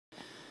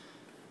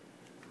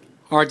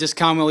All right, this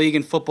Conwell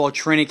Egan football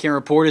training camp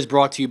report is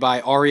brought to you by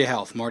Aria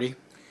Health. Marty?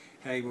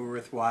 Hey, we're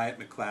with Wyett,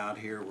 McLeod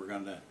here. We're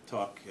going to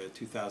talk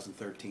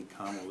 2013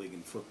 Conwell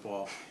Egan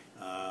football,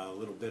 a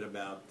little bit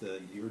about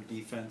your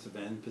defensive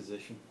end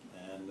position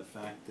and the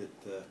fact that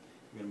you're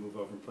going to move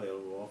over and play a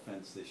little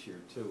offense this year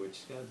too,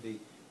 which has got to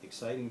be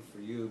exciting for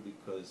you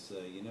because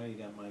you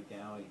got Mike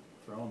Alley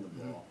throwing the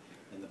ball,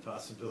 and the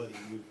possibility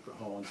of you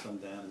hauling some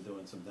down and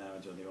doing some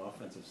damage on the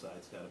offensive side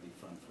has got to be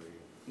fun for you.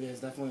 Yeah,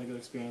 it's definitely a good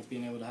experience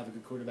being able to have a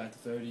good quarterback to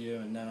throw to you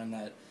and knowing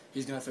that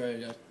he's going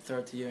to throw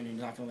it to you and you're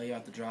not going to lay you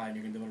out to dry and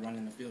you're going to be able to run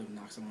in the field and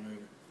knock someone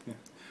over.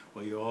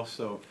 Well, you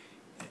also,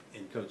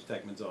 in Coach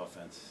Techman's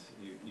offense,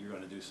 you're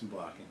going to do some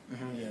blocking.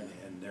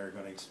 And they're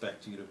going to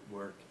expect you to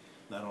work,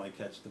 not only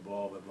catch the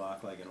ball, but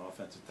block like an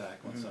offensive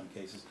tackle in some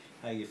cases.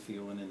 How are you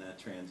feeling in that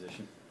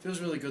transition? Feels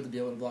really good to be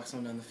able to block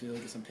someone down the field,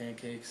 get some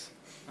pancakes.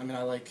 I mean,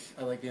 I like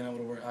being able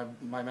to work.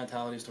 My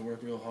mentality is to work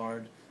real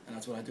hard, and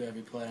that's what I do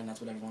every play, and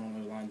that's what everyone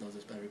on the line does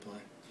is every play.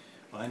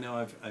 Well, I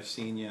know I've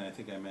seen you, and I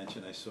think I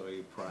mentioned I saw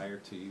you prior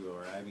to you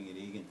arriving at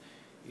Egan.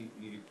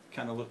 You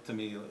kind of looked to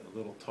me a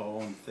little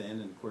tall and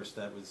thin, and of course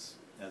that was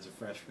as a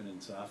freshman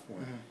and sophomore.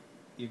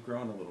 You've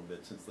grown a little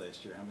bit since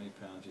last year. How many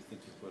pounds do you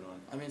think you put on?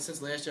 I mean,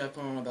 since last year I've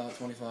put on about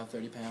 25,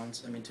 30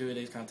 pounds. I mean, 2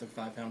 days kind of took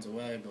 5 pounds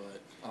away, but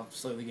I'll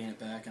slowly gain it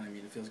back, and I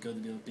mean, it feels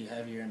good to be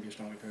heavier and be a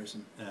stronger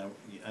person.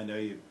 I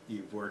know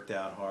you've worked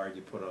out hard.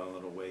 You put on a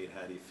little weight.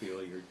 How do you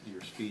feel?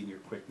 Your speed and your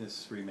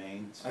quickness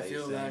remain? I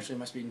feel that actually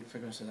my speed and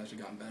quickness has actually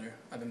gotten better.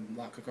 I've been a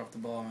lot quicker off the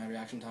ball. My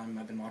reaction time,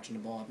 I've been watching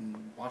the ball. I've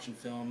been watching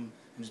film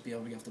and just be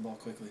able to get off the ball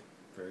quickly.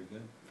 Very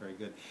good, very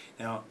good.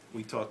 Now,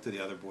 we talked to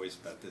the other boys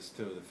about this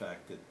too, the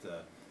fact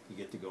that you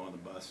get to go on the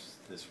bus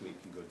this week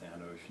and go down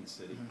to Ocean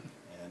City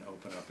and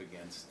open up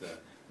against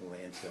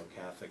Lansdale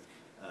Catholic.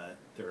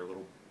 They're a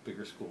little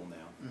bigger school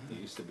now. They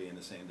used to be in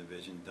the same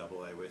division,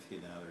 AA with you,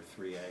 now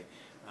they're 3A.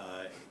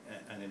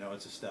 And I know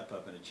it's a step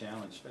up and a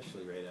challenge,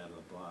 especially right out of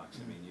the blocks.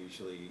 I mean,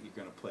 usually you're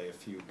going to play a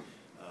few,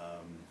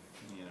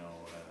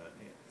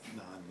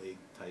 non-league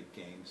type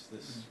games.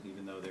 This,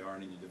 even though they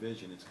aren't in your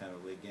division, it's kind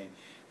of a league game.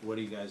 What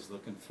are you guys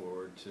looking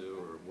forward to,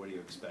 or what are you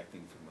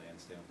expecting from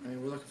Lansdale? I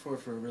mean, we're looking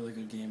forward for a really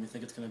good game. We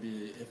think it's going to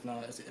be, if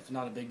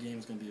not a big game,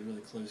 it's going to be a really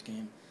close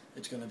game.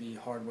 It's going to be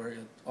hard work.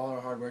 All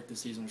our hard work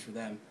this season was for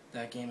them.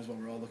 That game is what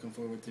we're all looking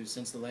forward to.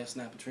 Since the last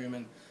snap of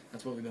Truman,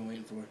 that's what we've been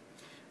waiting for.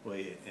 Well,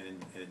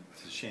 and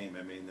it's a shame.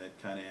 I mean, that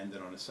kind of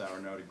ended on a sour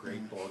note. A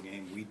great ball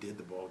game. We did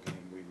the ball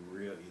game. We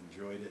really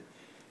enjoyed it.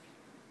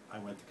 I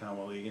went to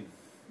Conwell Egan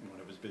when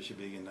it was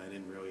Bishop Egan. I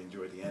didn't really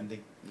enjoy the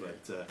ending,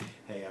 but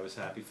hey, I was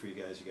happy for you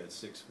guys. You got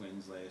 6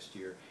 wins last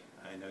year.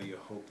 I know you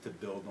hope to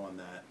build on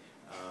that.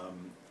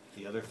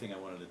 The other thing I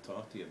wanted to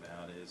talk to you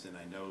about is, and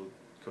I know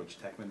Coach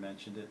Techman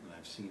mentioned it, and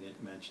I've seen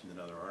it mentioned in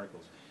other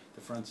articles,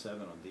 the front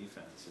seven on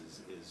defense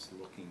is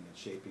looking and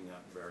shaping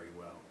up very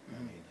well. I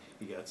mean,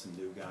 you got some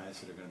new guys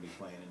that are going to be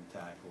playing in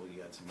tackle.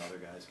 You got some other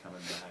guys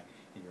coming back,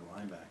 and your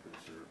linebackers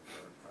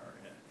are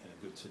in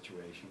a good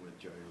situation with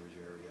Joey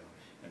Ruggiero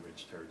and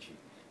Rich Turchi.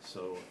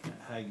 So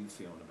how are you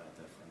feeling about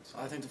that front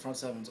seven? I think the front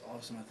seven's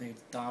awesome. I think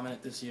it's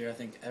dominant this year. I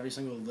think every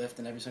single lift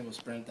and every single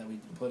sprint that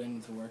we put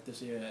into work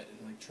this year at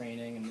like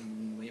training and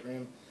in the weight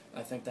room,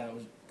 I think that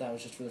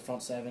was just for the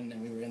front seven, and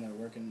we were in there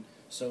working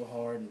so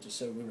hard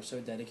and we were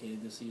so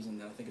dedicated this season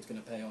that I think it's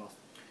going to pay off.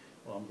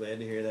 Well, I'm glad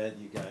to hear that.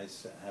 You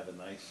guys have a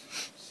nice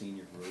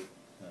senior group,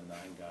 9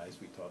 guys.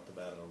 We talked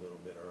about it a little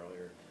bit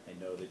earlier. I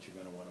know that you're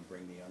going to want to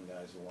bring the young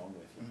guys along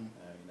with you.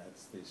 I mean,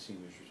 that's the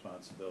seniors'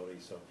 responsibility.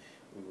 So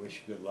we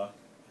wish you good luck,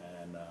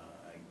 and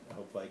I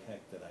hope like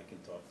heck that I can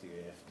talk to you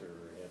after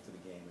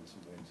the game and some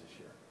wins this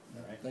year.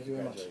 All right. Thank you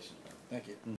very much. Congratulations. Thank you.